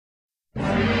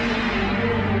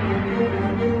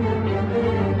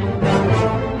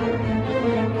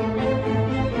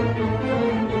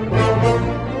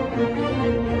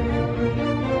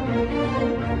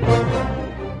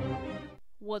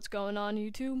going on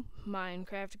YouTube?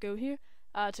 MinecraftToGo here.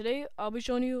 Today I'll be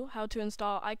showing you how to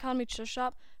install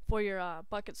iConomyChestShop for your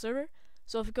Bukkit server.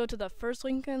 So if you go to the first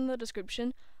link in the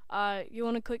description, you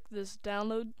want to click this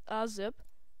download zip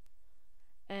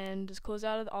and just close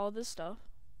out of all this stuff.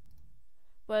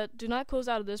 But do not close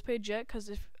out of this page yet, because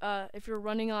if you're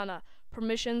running on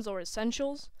permissions or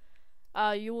essentials,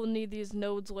 you will need these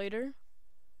nodes later.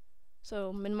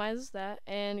 So minimize that,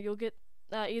 and you'll get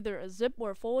either a zip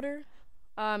or a folder.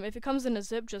 If it comes in a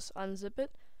zip, just unzip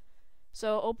it.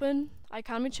 So open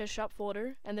iConomyChestShop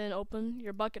folder, and then open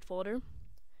your Bukkit folder.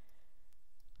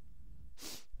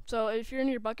 So if you're in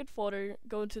your Bukkit folder,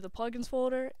 go to the plugins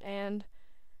folder, and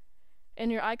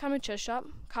in your iConomyChestShop,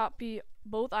 copy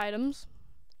both items.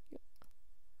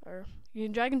 Or you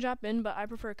can drag and drop in, but I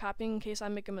prefer copying in case I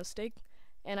make a mistake,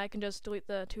 and I can just delete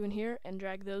the two in here and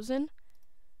drag those in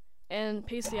and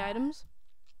paste the items.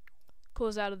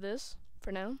 Close out of this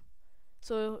for now.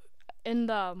 So in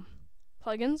the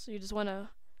plugins, you just want to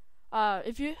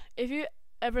if you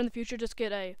ever in the future just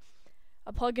get a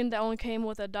plugin that only came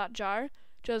with a .jar,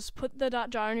 just put the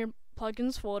 .jar in your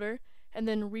plugins folder and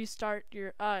then restart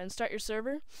your and start your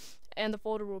server, and the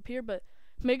folder will appear. But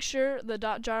make sure the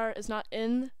 .jar is not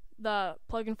in the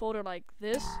plugin folder like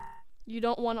this. You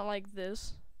don't want it like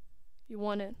this. You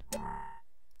want it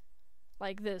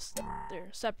like this. They're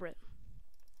separate.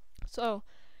 So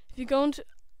if you go into,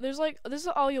 this is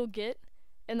all you'll get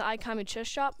in the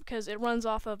iConomyChestShop, because it runs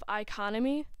off of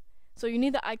iConomy. So you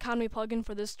need the iConomy plugin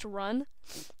for this to run.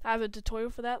 I have a tutorial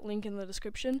for that, link in the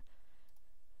description.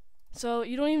 So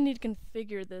you don't even need to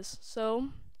configure this. So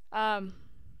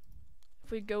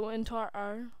if we go into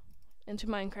into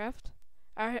Minecraft,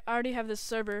 I already have this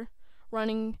server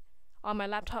running on my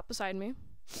laptop beside me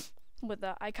with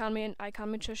the iConomy and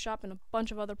iConomyChestShop and a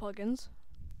bunch of other plugins.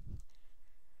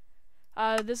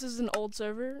 This is an old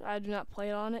server. I do not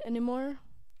play on it anymore,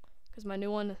 because my new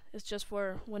one is just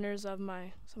for winners of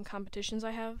some competitions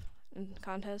I have and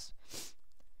contests.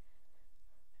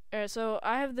 Alright, so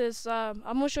I have this. I'm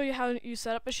gonna show you how you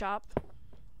set up a shop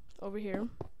over here.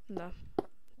 I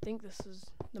think this is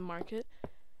the market.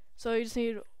 So you just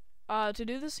need to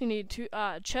do this. You need two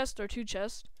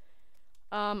chests,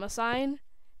 a sign,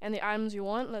 and the items you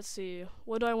want. Let's see.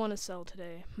 What do I want to sell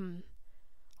today?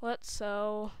 Let's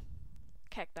sell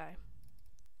cacti.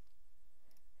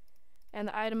 And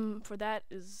the item for that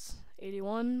is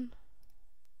 81.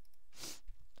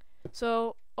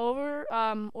 So over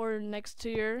or next to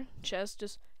your chest,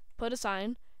 just put a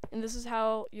sign, and this is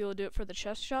how you'll do it for the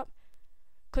chest shop.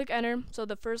 Click enter, so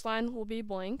the first line will be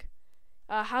blank.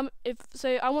 If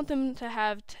say I want them to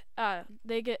have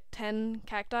they get 10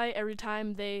 cacti every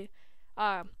time they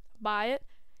buy it,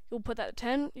 you'll put that at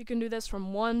 10. You can do this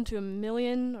from 1 to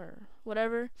 1,000,000 or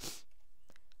whatever.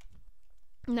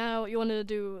 Now you want to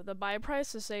do the buy price,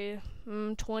 so say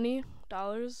 $20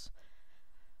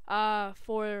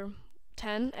 for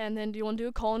 10, and then do you want to do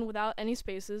a colon without any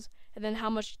spaces, and then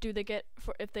how much do they get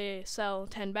for if they sell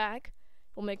 10 back?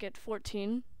 We'll make it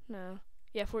 14.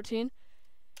 14.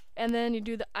 And then you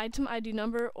do the item ID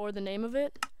number or the name of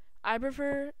it. I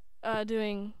prefer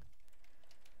doing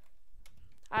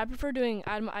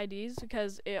item IDs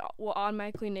because it will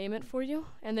automatically name it for you,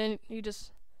 and then you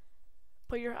just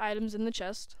put your items in the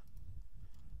chest.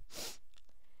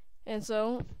 And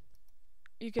so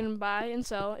you can buy and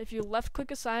sell. If you left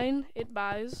click a sign, it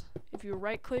buys. If you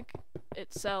right click,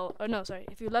 it sells. Oh no, sorry.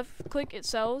 If you left click, it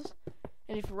sells,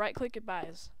 and if you right click, it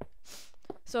buys.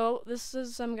 So this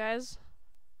is some guy's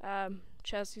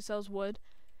chest. He sells wood.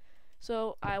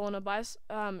 So I want to buy. If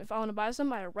I want to buy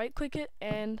some, I right click it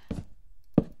and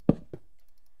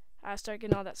I start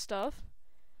getting all that stuff.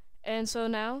 And so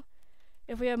now,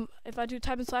 if I do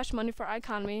type in /money for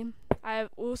iConomy,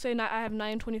 we'll say I have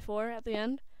 924 at the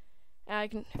end, and I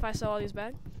can, if I sell all these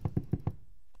back,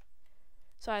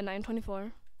 so I have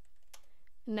 924.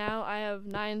 Now I have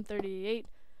 938.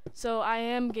 So I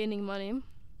am gaining money,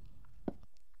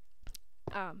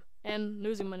 and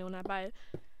losing money when I buy it.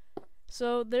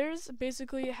 So there's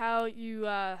basically how you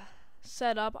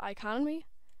set up iConomy.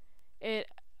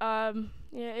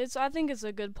 I think it's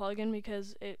a good plugin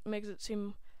because it makes it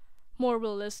seem more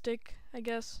realistic, I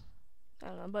guess. I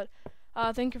don't know, but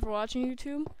thank you for watching,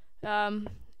 YouTube.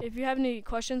 If you have any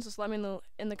questions, just let me know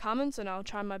in the comments, and I'll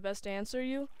try my best to answer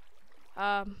you.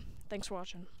 Thanks for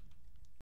watching.